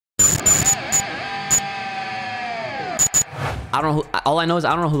I don't know. All I know is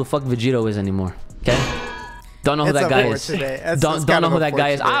I don't know who the fuck Vegito is anymore. Okay. Don't know who that guy is. Don't know who that guy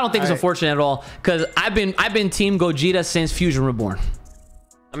is. I don't think it's unfortunate at all because I've been Team Gogeta since Fusion Reborn.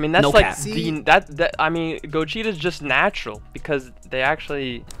 I mean that's like I mean Gogeta's just natural because they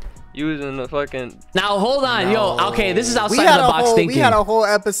actually using the fucking. Now hold on, yo. Okay, this is outside the box thinking. We had a whole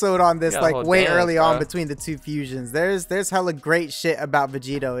episode on this like way early on between the two fusions. There's hella great shit about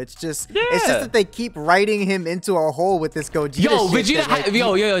Vegito. It's just that they keep writing him into a hole with this Gogeta. Yo, Vegeta.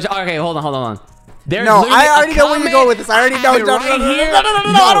 Yo. Okay, hold on. No, I already know where you're going with this. I already know. No,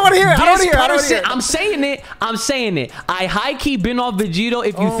 I don't want to hear it. I don't want to hear it. I'm saying it. I high key been off Vegito.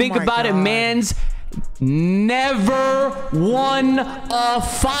 If you think about it, man's never won a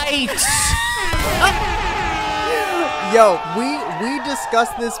fight. Yo, we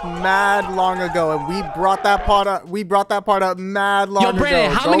discussed this mad long ago, and we brought that part up. We brought that part up mad long ago. Yo,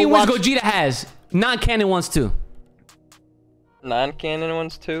 Brandon, how many wins Gogeta has? Non-canon ones too. Non-canon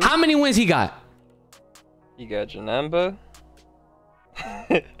ones too. How many wins he got? He got Janemba.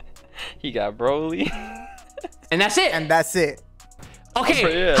 He got Broly. And that's it.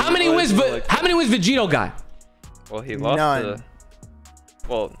 Okay, how many wins Vegito got? Well, he lost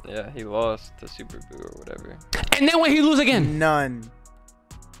he lost to Super Buu or whatever. And then when he lose again? None.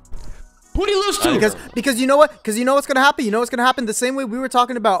 Who'd he lose to? Because you know what? Because you know what's gonna happen? You know what's gonna happen? The same way we were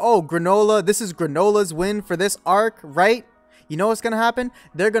talking about, oh, Granola, this is Granola's win for this arc, right? You know what's gonna happen?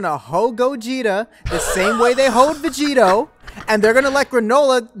 They're gonna hoe Gogeta the same way they hoed Vegito, and they're gonna let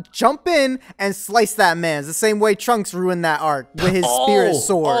Granola jump in and slice that man. It's the same way Trunks ruined that arc with his spirit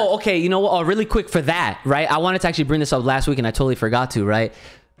sword. Oh, okay. You know what? Oh, really quick for that, right? I wanted to actually bring this up last week, and I totally forgot to, right?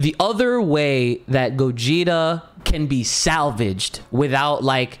 The other way that Gogeta can be salvaged without,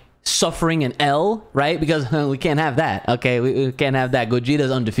 like, suffering an L, right? Because we can't have that, okay? We can't have that. Gogeta's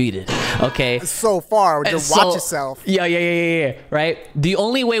undefeated, okay? So far, just watch yourself. Yeah, right? The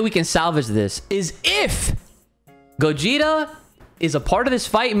only way we can salvage this is if Gogeta is a part of this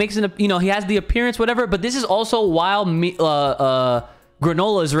fight, makes it, you know, he has the appearance, whatever, but this is also while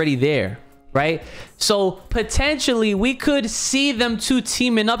Granola is already there, right? So potentially we could see them two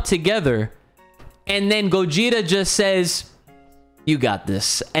teaming up together, and then Gogeta just says, "You got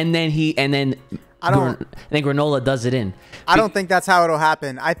this," and then Granola does it in. I don't think that's how it'll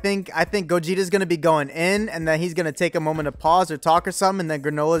happen. I think Gogeta's gonna be going in, and then he's gonna take a moment to pause or talk or something, and then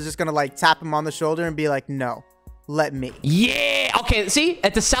Granola's just gonna like tap him on the shoulder and be like, "No, let me." Yeah. Okay. See,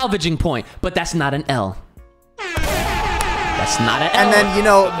 at the salvaging point, but that's not an L. That's not an L. And then, you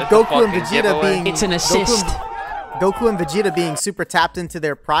know, Goku and Vegeta being... It's an assist. Goku and Vegeta being super tapped into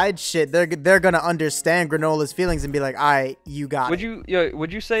their pride shit, they're gonna understand Granola's feelings and be like, "All right, you got it."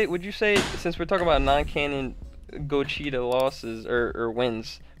 Would you say since we're talking about non-canon Gogeta losses or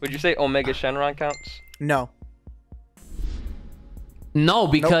wins, would you say Omega Shenron counts? No. No,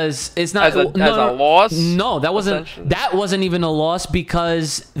 because it's not as a loss. No, that wasn't even a loss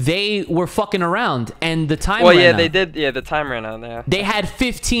because they were fucking around and the time. Well, yeah, they did. Yeah, the time ran out. Yeah, they had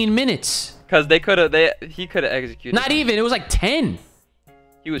 15 minutes. Because he could have executed. Not even. It was like 10.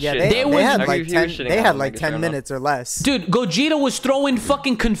 He was shitting. They had like 10 minutes or less. Dude, Gogeta was throwing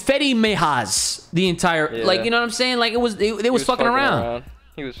fucking confetti mehas the entire, like, you know what I'm saying? Like, it was fucking around.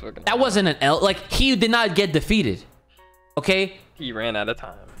 He was fucking. That wasn't an L. Like, he did not get defeated. Okay. He ran out of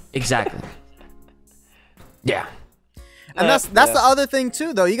time. Exactly. Yeah. And that's the other thing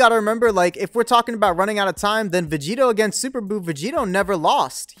too, though. You got to remember, like, if we're talking about running out of time, then Vegito against Super Buu, Vegito never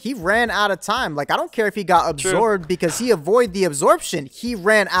lost. He ran out of time. Like, I don't care if he got absorbed because he avoided the absorption. He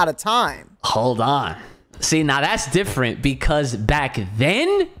ran out of time. Hold on. See, now that's different because back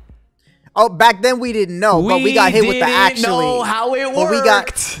then... Oh, back then we didn't know, but we got hit with the actually. Know how it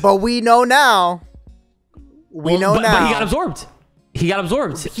worked. But we know now. We know now. But he got absorbed. He got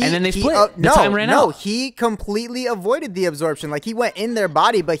absorbed, and then they split. The time ran out. No, he completely avoided the absorption. Like, he went in their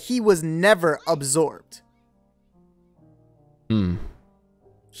body, but he was never absorbed.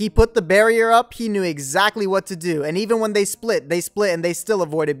 He put the barrier up. He knew exactly what to do. And even when they split, and they still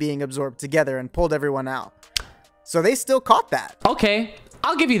avoided being absorbed together and pulled everyone out. So they still caught that. Okay,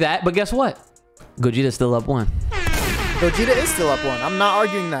 I'll give you that. But guess what? Gogeta's still up 1. Gogeta is still up 1. I'm not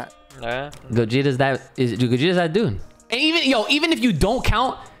arguing that. Yeah. Gogeta's that dude. And even if you don't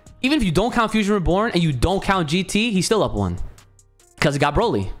count Fusion Reborn and you don't count GT, he's still up 1 because he got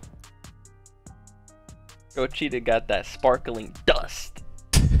Broly. Gogeta got that sparkling dust.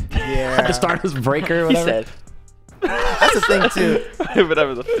 Yeah. The Stardust Breaker, whatever. He said. That's the thing too.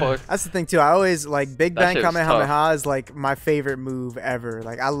 Whatever the fuck. That's the thing too. I always like Big Bang Kamehameha is like my favorite move ever.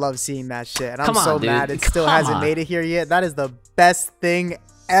 Like, I love seeing that shit. And I'm so mad it still hasn't made it here yet. That is the best thing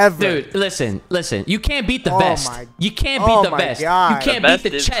ever. Dude, listen. You can't beat the Oh best. my- You can't oh beat the my best. God. You can't The beat the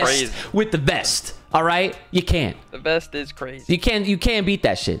best is chest crazy. with the best. All right? You can't. The best is crazy. You can't beat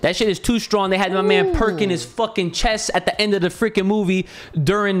that shit. That shit is too strong. They had my man perking his fucking chest at the end of the freaking movie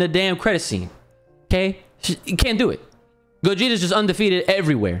during the damn credit scene. Okay? You can't do it. Gogeta's just undefeated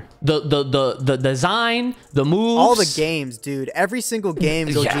everywhere. The design, the moves. All the games, dude. Every single game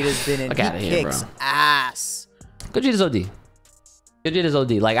Gogeta's been in, Fuck outta he here, kicks bro. ass. Gogeta's OD. Gogeta's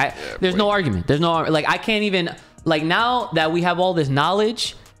OD. Like there's no argument. There's no like I can't even like now that we have all this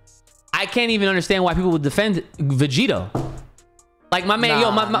knowledge, I can't even understand why people would defend Vegito. Like my man,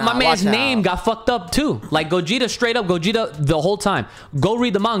 my man's name got fucked up too. Like Gogeta, straight up Gogeta the whole time. Go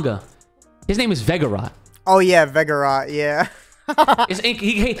read the manga. His name is Vegarot. Oh yeah, Vegarot. Yeah.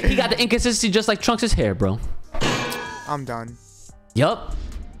 He got the inconsistency just like Trunks' hair, bro. I'm done. Yup.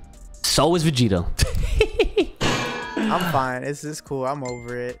 So is Vegito. I'm fine. It's cool. I'm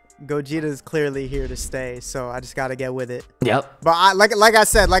over it. Gogeta's clearly here to stay, so I just gotta get with it. Yep. But like I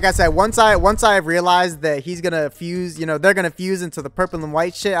said, once I realized that he's gonna fuse, you know, they're gonna fuse into the purple and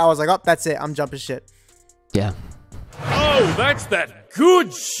white shit, I was like, oh, that's it. I'm jumping shit. Yeah. Oh, that's that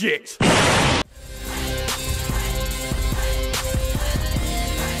good shit.